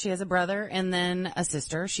brother, she has a brother and then a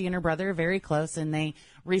sister. She and her brother are very close, and they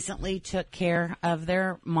recently took care of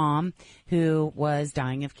their mom, who was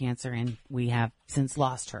dying of cancer, and we have since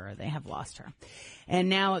lost her. They have lost her. And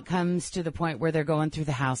now it comes to the point where they're going through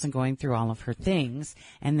the house and going through all of her things,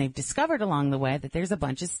 and they've discovered along the way that there's a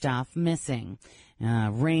bunch of stuff missing.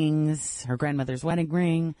 Rings, her grandmother's wedding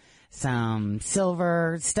ring, some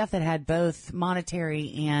silver, stuff that had both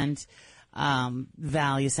monetary and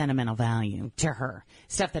value, sentimental value to her.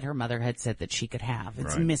 Stuff that her mother had said that she could have.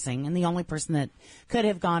 It's missing. And the only person that could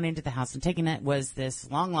have gone into the house and taken it was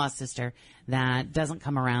this long-lost sister that doesn't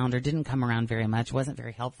come around, or didn't come around very much, wasn't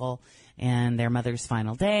very helpful in their mother's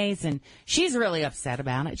final days. And she's really upset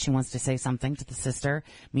about it. She wants to say something to the sister.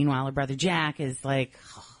 Meanwhile, her brother Jack is like,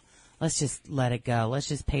 let's just let it go. Let's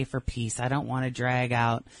just pay for peace. I don't want to drag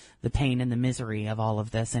out the pain and the misery of all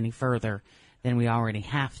of this any further than we already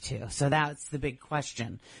have to. So that's the big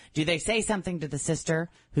question. Do they say something to the sister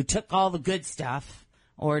who took all the good stuff,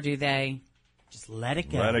 or do they just let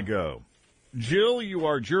it go? Let it go. Jill, you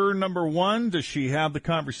are juror number 1. Does she have the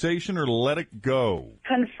conversation or let it go?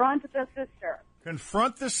 Confront the sister.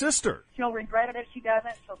 Confront the sister. She'll regret it if she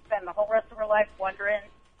doesn't. She'll spend the whole rest of her life wondering.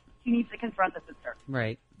 She needs to confront the sister.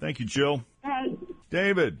 Right. Thank you, Jill. Hey.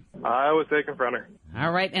 David. I would say confront her.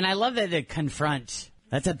 All right. And I love that it confront.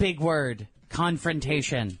 That's a big word.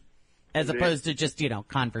 Confrontation. As opposed to just,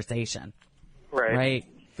 conversation. Right.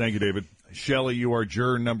 Thank you, David. Shelley, you are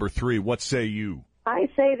juror number 3. What say you? I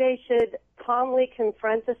say they should calmly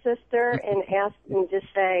confront the sister and ask and just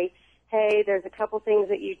say, hey, there's a couple things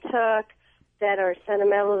that you took that are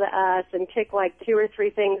sentimental to us, and pick like 2 or 3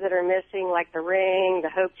 things that are missing, like the ring, the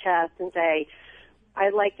hope chest, and say,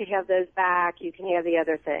 I'd like to have those back. You can have the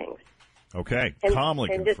other things. Okay. And, Calmly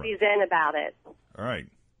and confront. just be zen about it. All right.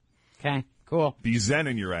 Okay. Cool. Be zen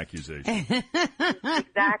in your accusation.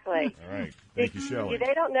 Exactly. All right. Thank you, Shelley.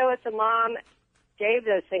 They don't know if the mom gave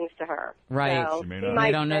those things to her. Right. So She may she not. might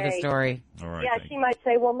They don't know the say- story. All right. Yeah, she might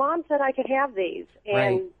say, well, Mom said I could have these. And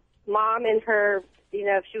Right. Mom and her,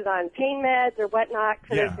 if she was on pain meds or whatnot,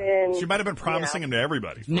 could have been... She might have been promising them to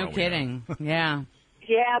everybody. for No all we kidding. Yeah.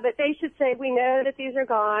 Yeah, but they should say, we know that these are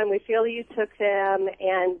gone. We feel you took them.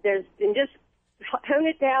 And just hone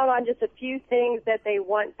it down on just a few things that they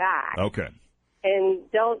want back. know. Okay. And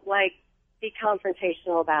don't, be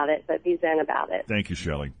confrontational about it, but be zen about it. Thank you,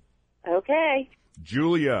 Shelley. Okay.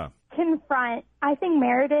 Julia. Confront. I think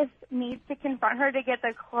Meredith needs to confront her to get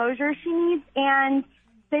the closure she needs, and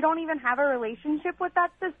they don't even have a relationship with that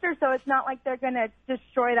sister, so it's not like they're going to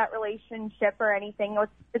destroy that relationship or anything.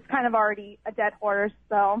 It's kind of already a dead horse,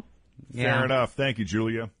 so. Fair enough. Thank you,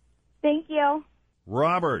 Julia. Thank you.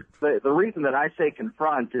 Robert. The reason that I say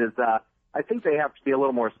confront is I think they have to be a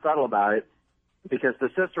little more subtle about it, because the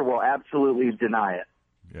sister will absolutely deny it.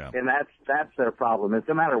 Yeah. And that's their problem. It's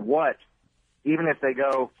no matter what, even if they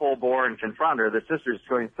go full bore and confront her, the sister's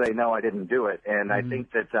going to say, no, I didn't do it. And I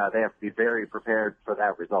think that they have to be very prepared for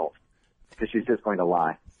that result, because she's just going to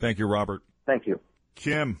lie. Thank you, Robert. Thank you.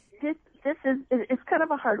 Kim. It's kind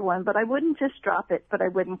of a hard one, but I wouldn't just drop it, but I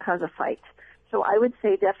wouldn't cause a fight. So I would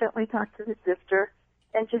say definitely talk to the sister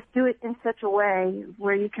and just do it in such a way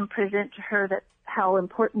where you can present to her that how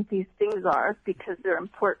important these things are, because they're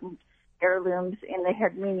important heirlooms and they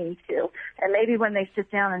have meaning too. And maybe when they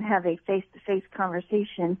sit down and have a face-to-face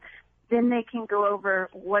conversation, then they can go over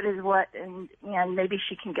what is what, and maybe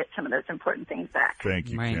she can get some of those important things back. Thank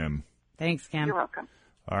you, Kim. Thanks, Kim. You're welcome.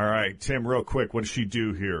 All right, Tim, real quick, what does she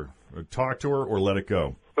do here? Talk to her or let it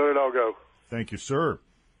go? Let it all go. Thank you, sir.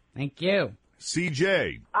 Thank you.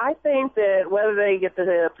 CJ. I think that whether they get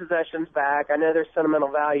the possessions back, I know there's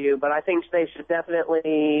sentimental value, but I think they should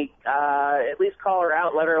definitely at least call her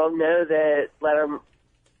out and let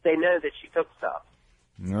they know that she took stuff.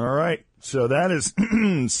 All right. So that is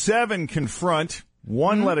 7 confront,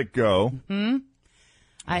 1 let it go.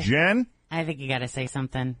 Jen? I think you got to say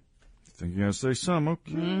something. I think you got to say something.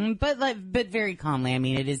 Okay. But very calmly. I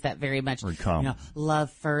mean, it is that very much, very calm.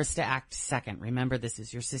 Love first, act second. Remember, this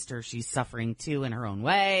is your sister. She's suffering too in her own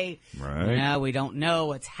way. Right. We don't know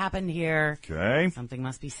what's happened here. Okay. Something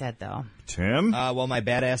must be said, though. Tim? Well, my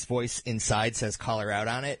badass voice inside says call her out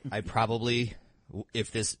on it. I probably,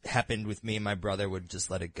 if this happened with me and my brother, would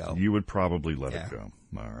just let it go. You would probably let it go.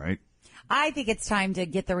 All right. I think it's time to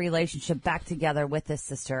get the relationship back together with this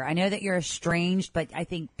sister. I know that you're estranged, but I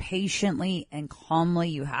think patiently and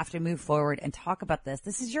calmly you have to move forward and talk about this.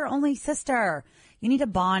 This is your only sister. You need to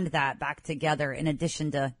bond that back together in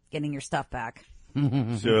addition to getting your stuff back.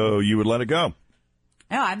 So you would let it go?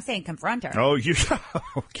 No, I'm saying confront her. Oh, you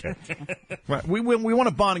okay? Right. We want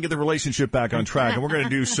to bond and get the relationship back on track, and we're going to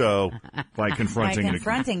do so by confronting. By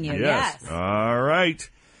confronting you, yes. All right.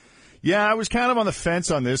 Yeah, I was kind of on the fence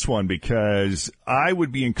on this one because I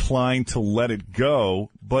would be inclined to let it go,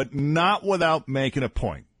 but not without making a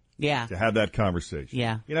point. Yeah. To have that conversation.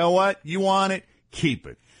 Yeah. You know what? You want it? Keep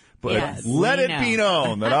it. But let it be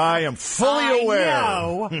known that I am fully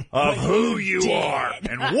aware of who you are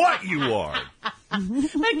and what you are.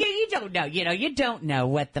 But you don't know. You don't know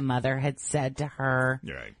what the mother had said to her.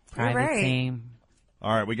 Right. Privacy.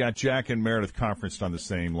 All right, we got Jack and Meredith conferenced on the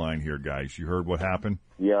same line here, guys. You heard what happened?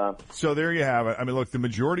 Yeah. So there you have it. I mean, look, the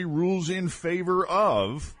majority rules in favor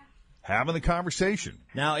of having the conversation.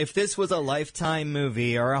 Now, if this was a Lifetime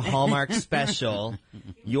movie or a Hallmark special,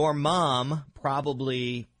 your mom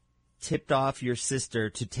probably tipped off your sister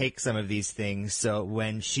to take some of these things. So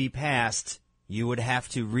when she passed, you would have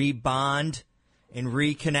to rebond and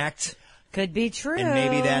reconnect. Could be true. And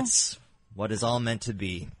maybe that's what is all meant to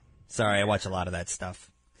be. Sorry, I watch a lot of that stuff.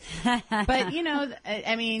 But,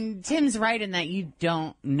 I mean, Tim's right in that you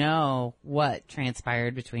don't know what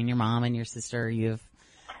transpired between your mom and your sister.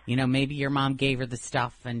 Maybe your mom gave her the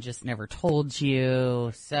stuff and just never told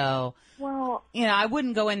you. So, I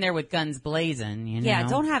wouldn't go in there with guns blazing, Yeah,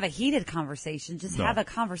 don't have a heated conversation. Just have a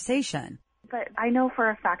conversation. But I know for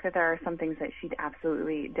a fact that there are some things that she'd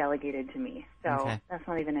absolutely delegated to me. So that's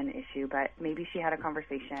not even an issue. But maybe she had a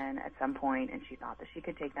conversation at some point and she thought that she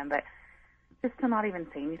could take them. But just to not even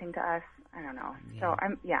say anything to us, I don't know.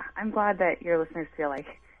 Yeah. So I'm glad that your listeners feel like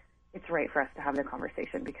it's right for us to have the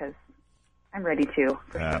conversation because I'm ready to.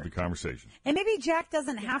 Have the conversation. And maybe Jack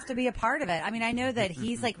doesn't have to be a part of it. I mean, I know that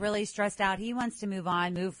he's really stressed out. He wants to move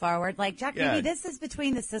on, move forward. Jack, maybe this is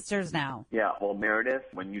between the sisters now. Yeah, well, Meredith,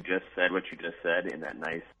 when you just said what you just said in that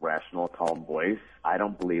nice, rational, calm voice, I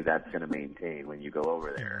don't believe that's going to maintain when you go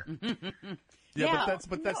over there.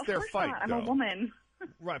 But that's their fight. I'm a woman.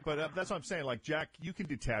 Right, but that's what I'm saying. Jack, you can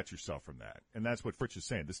detach yourself from that. And that's what Fritz is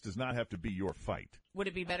saying. This does not have to be your fight. Would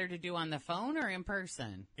it be better to do on the phone or in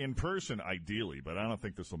person? In person, ideally, but I don't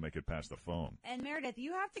think this will make it past the phone. And Meredith,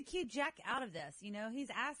 you have to keep Jack out of this. He's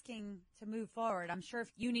asking to move forward. I'm sure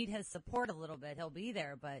if you need his support a little bit, he'll be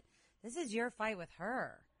there. But this is your fight with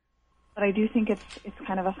her. But I do think it's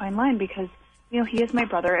kind of a fine line because, he is my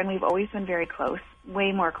brother and we've always been very close,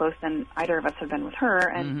 way more close than either of us have been with her.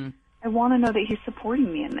 And I want to know that he's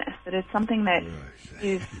supporting me in this, that it's something that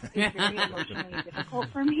is very emotionally difficult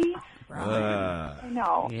for me. I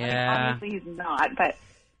know. Yeah. Obviously he's not, but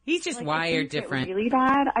he's just wired different. Really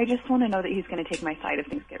bad. I just want to know that he's going to take my side if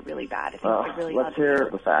things get really bad. If things get really let's hear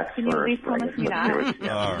the facts Can you first. please promise me that?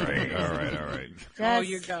 All right. Oh,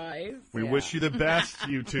 you guys. We wish you the best,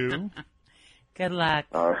 you two. Good luck.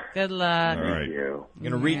 Good luck. All right. You're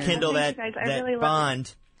going to rekindle that really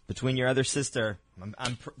bond between your other sister.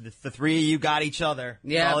 The three of you got each other.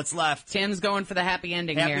 Yeah. That's all that's left. Tim's going for the happy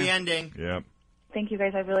ending here. Happy ending. Yep. Thank you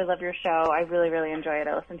guys. I really love your show. I really, really enjoy it.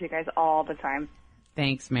 I listen to you guys all the time.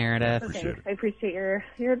 Thanks, Meredith. I appreciate your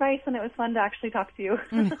advice, and it was fun to actually talk to you.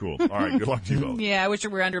 Cool. All right. Good luck to you both. Yeah, I wish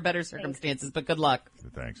we were under better circumstances, but good luck.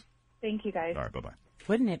 Thanks. Thank you, guys. All right, bye-bye.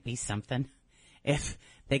 Wouldn't it be something if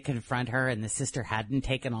they confront her and the sister hadn't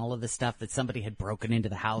taken all of the stuff that somebody had broken into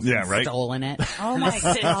the house and stolen it? Oh, and my the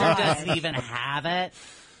sister God. doesn't even have it.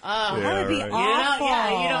 Oh, that would be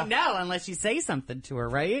awful. You don't know unless you say something to her,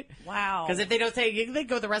 right? Wow. Because if they don't say, they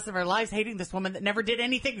go the rest of their lives hating this woman that never did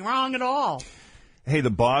anything wrong at all. Hey,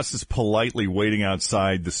 the boss is politely waiting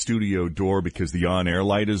outside the studio door because the on-air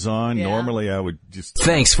light is on. Yeah. Normally, I would just...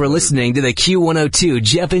 Thanks for listening to the Q102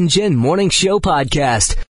 Jeff and Jen Morning Show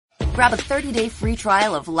podcast. Grab a 30-day free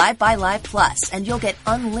trial of Live by Live Plus, and you'll get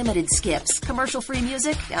unlimited skips, commercial-free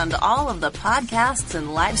music, and all of the podcasts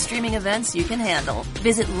and live streaming events you can handle.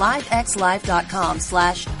 Visit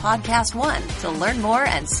livexlive.com/podcast1 to learn more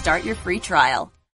and start your free trial.